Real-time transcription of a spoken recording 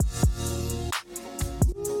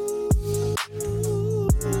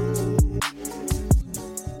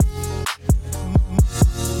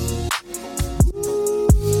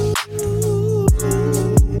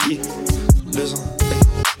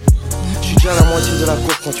la moitié de la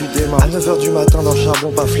cour quand tu démarres. À 9h du matin dans le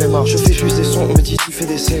charbon, pas flemmard. Je fais juste des sons, on me dit tu fais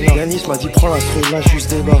des scénars. Yanis m'a dit prends l'instru, là juste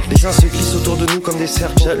débarque. Les uns se glissent autour de nous comme des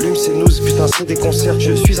cercles. J'allume ces news, putain c'est des concerts.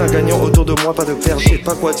 Je suis un gagnant, autour de moi pas de perte. Je sais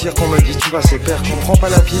pas quoi dire quand on me dit tu vas c'est perdre. Je prends pas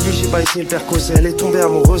la pilule, j'ai pas essayé le percocet. Elle est tombée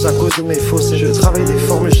amoureuse à cause de mes faussettes. Je travaille des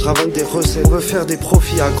formules, je travaille des recettes. On veut faire des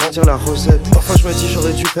profits, agrandir la recette. Parfois je me dis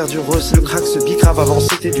j'aurais dû faire du recette. Le crack se bicrave avant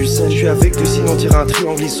c'était du sel. Je suis avec du signe, on dirait un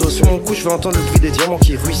triangle iso. Sur mon cou je veux entendre le bruit des diamants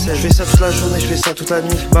qui ruissellent. Je fais ça toute la journée, je fais ça toute la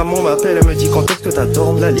nuit. Maman m'appelle, elle me dit quand est-ce que t'as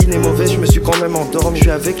dormi. La ligne est mauvaise, je me suis quand même endormi. Je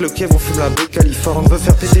suis avec le Kev, on fume la baie Californie. On veut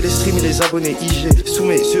faire péter les streams et les abonnés IG. Sous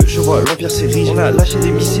mes yeux, je vois l'empire s'érige. On a lâché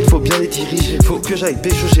des missiles, faut bien les diriger. Faut que j'aille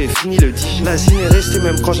pécho, j'ai fini le DJ. La zine est restée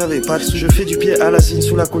même quand j'avais pas de sous. Je fais du pied à la zine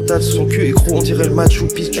sous la côte, son cul est gros, on dirait le Machu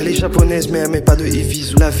Picchu. Elle est japonaise mais elle met pas de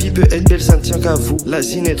Evisu. La vie peut être belle, ça ne tient qu'à vous. La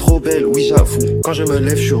zine est trop belle, oui j'avoue. Quand je me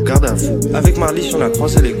lève, je suis au garde à vous. Avec Marlich, on a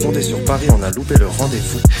croisé les comptes et sur Paris, on a loupé le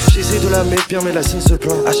rendez-vous. J'essaie de la mettre bien mais la zine se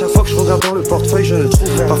plaint. À chaque fois que je regarde dans le portefeuille, je ne trouve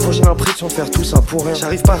rien. Parfois j'ai l'impression de faire tout ça pour rien.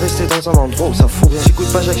 J'arrive pas à rester dans un endroit où ça fout rien.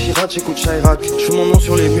 J'écoute pas Jacques Chirac, j'écoute Chirac. Je fais mon nom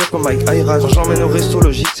sur les murs comme Mike Ayrak. Quand j'emmène au resto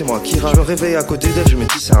logique, c'est moi qui rate. Je me réveille à côté d'elle, je me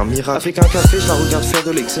dis c'est un miracle. Avec un café, je la regarde faire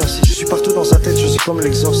de l'exercice. Je suis partout dans sa tête, je suis comme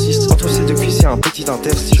l'exorciste. Entre ces deux cuisses, il y a un petit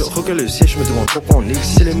interstice. Je recueille le siège, je me demande pourquoi on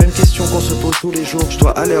existe. C'est les mêmes questions qu'on se pose tous les jours. Je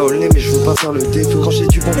dois aller à Aulnay, mais je veux pas faire le détour. Quand j'ai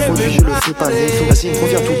du bon produit, je le fais pas netto. La zine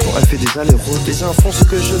revient tout le temps, elle fait des allers-retours. Les uns font ce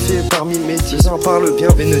que je fais parmi mes métiers. Les uns parlent bien,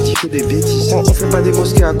 mais ne disent que des bêtises. On fait pas des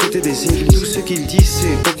mosquées à côté des églises. Tout ce qu'ils disent,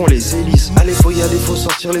 c'est pour qu'on les élise. Allez, faut y aller, faut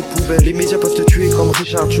sortir les poubelles. Les médias peuvent te tuer comme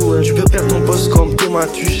Richard Jwles. Tu peux perdre ton poste comme Thomas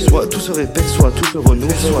Tuchel. Soit tout se répète, soit tout se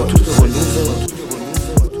renouvelle, soit tout se renouvelle.